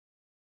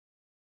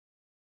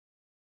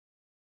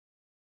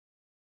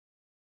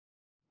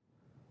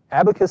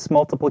Abacus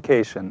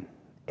Multiplication,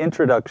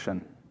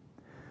 Introduction.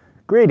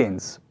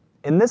 Greetings.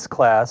 In this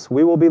class,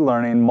 we will be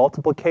learning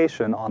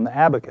multiplication on the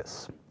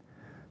abacus.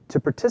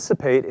 To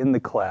participate in the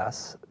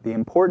class, the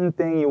important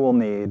thing you will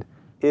need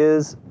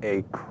is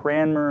a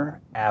Cranmer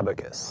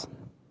abacus.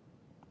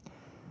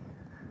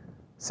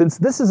 Since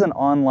this is an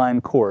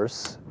online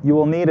course, you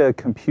will need a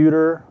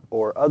computer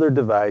or other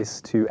device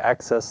to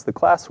access the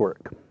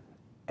classwork.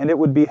 And it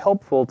would be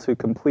helpful to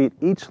complete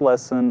each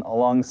lesson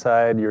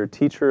alongside your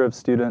teacher of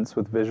students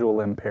with visual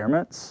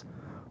impairments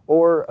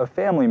or a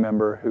family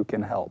member who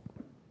can help.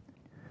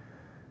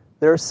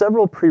 There are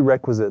several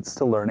prerequisites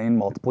to learning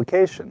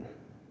multiplication.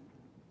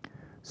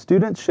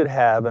 Students should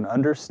have an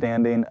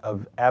understanding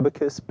of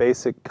abacus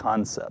basic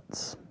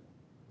concepts.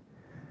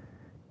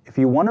 If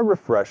you want a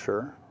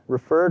refresher,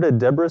 refer to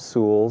Deborah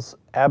Sewell's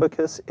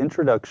Abacus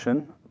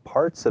Introduction,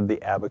 Parts of the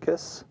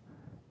Abacus,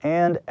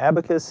 and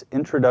Abacus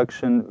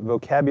Introduction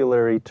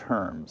Vocabulary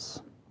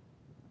Terms.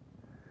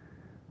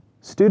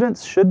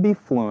 Students should be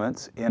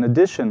fluent in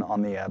addition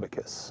on the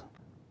abacus.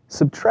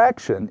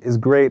 Subtraction is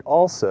great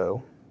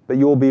also, but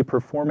you will be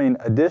performing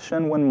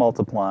addition when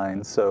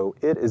multiplying, so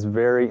it is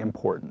very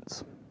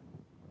important.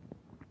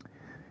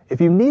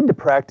 If you need to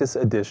practice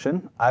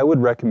addition, I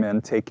would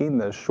recommend taking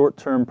the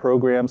short-term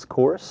programs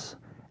course,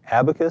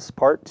 Abacus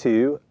Part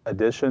 2,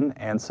 Addition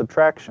and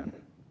Subtraction.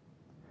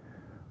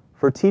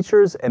 For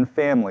teachers and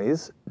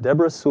families,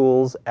 Deborah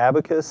Sewell's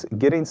Abacus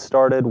Getting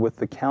Started with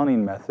the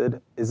Counting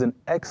Method is an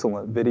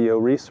excellent video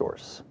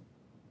resource.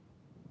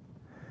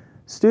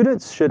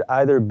 Students should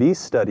either be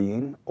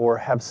studying or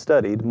have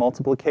studied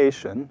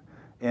multiplication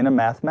in a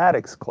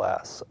mathematics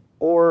class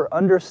or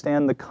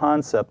understand the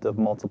concept of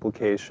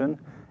multiplication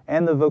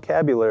and the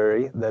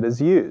vocabulary that is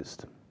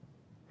used.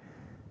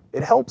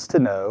 It helps to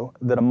know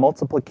that a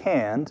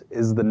multiplicand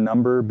is the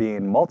number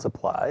being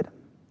multiplied,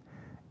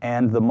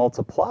 and the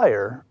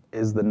multiplier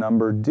is the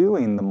number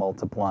doing the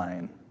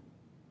multiplying.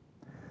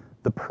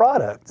 The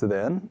product,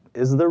 then,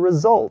 is the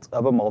result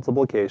of a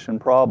multiplication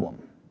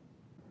problem.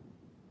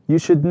 You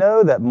should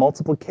know that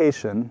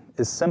multiplication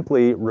is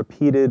simply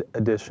repeated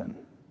addition.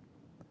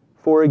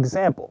 For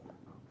example,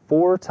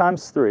 4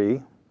 times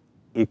 3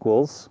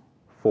 equals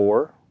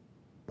 4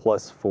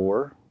 plus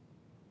 4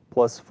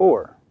 plus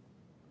 4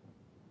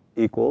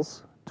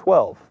 equals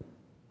 12.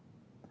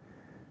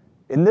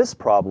 In this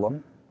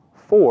problem,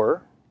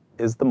 4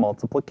 is the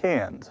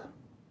multiplicand,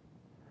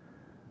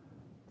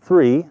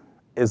 3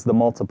 is the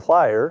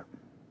multiplier,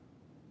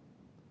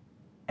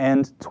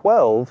 and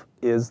 12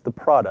 is the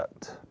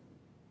product.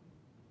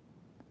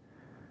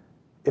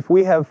 If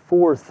we have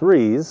 4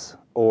 threes,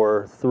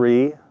 or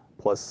 3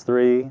 plus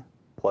 3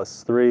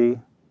 plus 3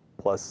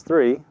 plus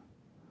 3,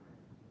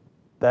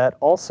 that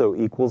also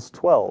equals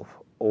 12,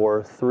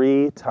 or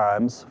 3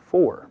 times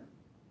 4.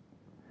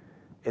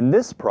 In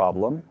this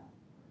problem,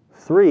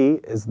 3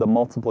 is the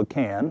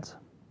multiplicand,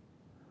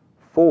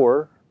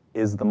 4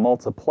 is the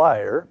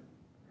multiplier,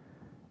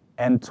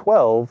 and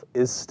 12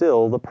 is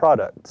still the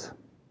product.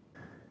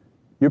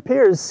 Your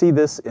peers see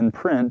this in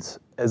print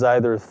as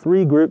either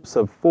 3 groups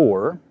of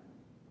 4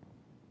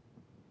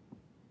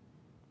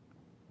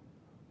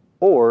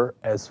 or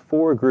as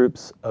 4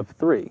 groups of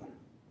 3.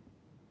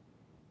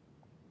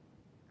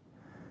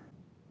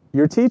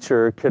 Your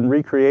teacher can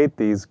recreate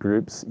these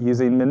groups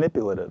using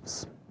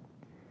manipulatives.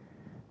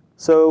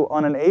 So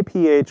on an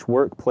APH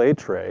work play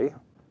tray,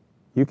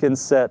 you can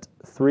set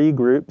 3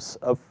 groups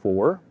of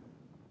 4,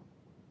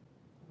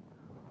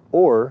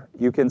 or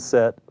you can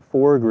set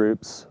 4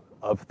 groups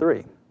of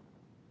 3.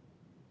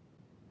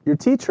 Your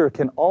teacher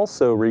can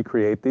also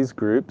recreate these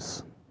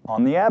groups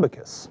on the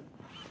abacus.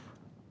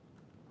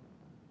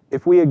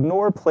 If we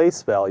ignore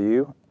place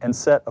value and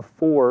set a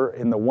 4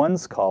 in the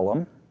ones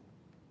column,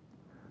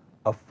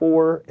 a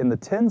 4 in the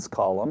tens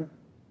column,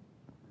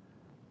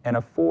 and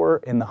a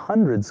 4 in the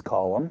hundreds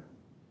column,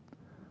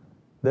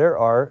 there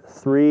are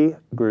 3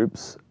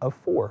 groups of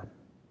 4.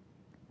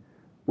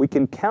 We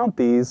can count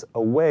these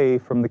away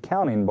from the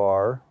counting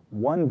bar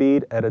 1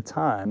 bead at a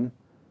time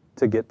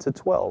to get to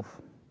 12.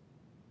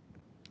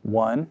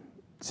 1,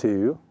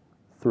 2,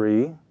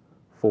 3,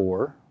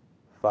 4,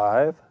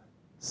 5,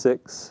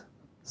 6,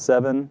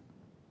 7,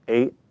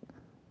 8,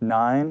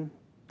 9,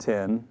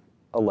 10,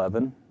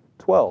 11,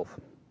 12.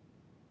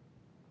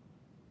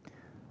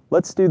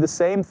 Let's do the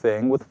same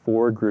thing with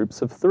 4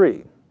 groups of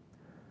 3.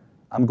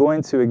 I'm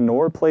going to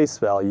ignore place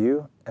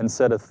value and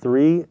set a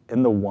 3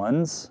 in the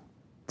ones,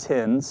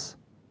 tens,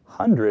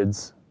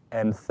 hundreds,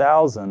 and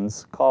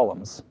thousands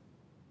columns.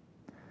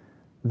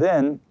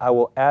 Then I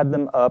will add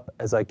them up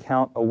as I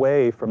count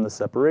away from the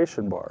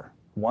separation bar,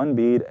 1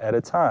 bead at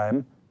a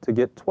time to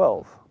get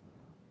 12.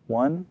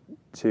 1,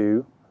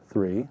 2,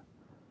 3,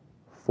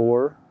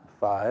 4,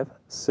 5,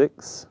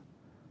 6,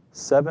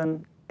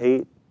 7,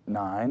 8,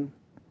 9,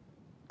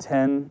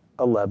 10,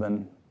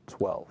 11,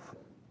 12.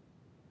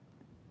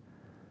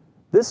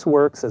 This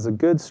works as a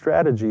good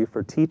strategy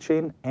for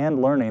teaching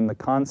and learning the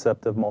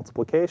concept of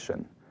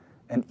multiplication,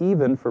 and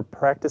even for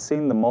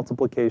practicing the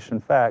multiplication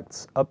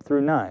facts up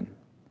through 9.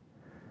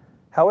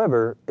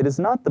 However, it is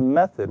not the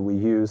method we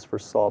use for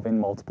solving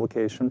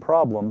multiplication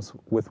problems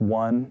with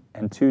 1-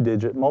 and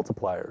 2-digit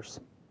multipliers.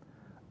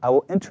 I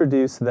will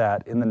introduce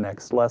that in the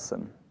next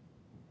lesson.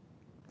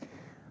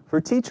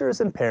 For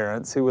teachers and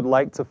parents who would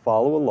like to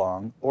follow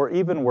along or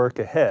even work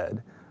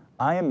ahead,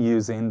 I am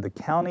using the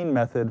counting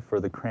method for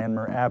the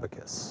Cranmer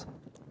Abacus.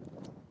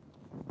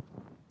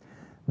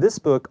 This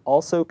book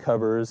also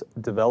covers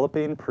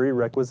developing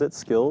prerequisite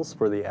skills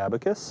for the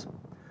abacus,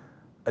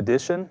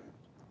 addition,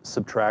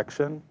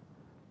 subtraction,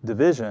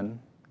 division,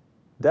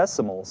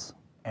 decimals,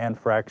 and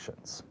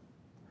fractions.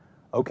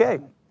 Okay,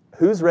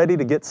 who's ready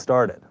to get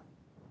started?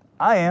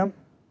 I am.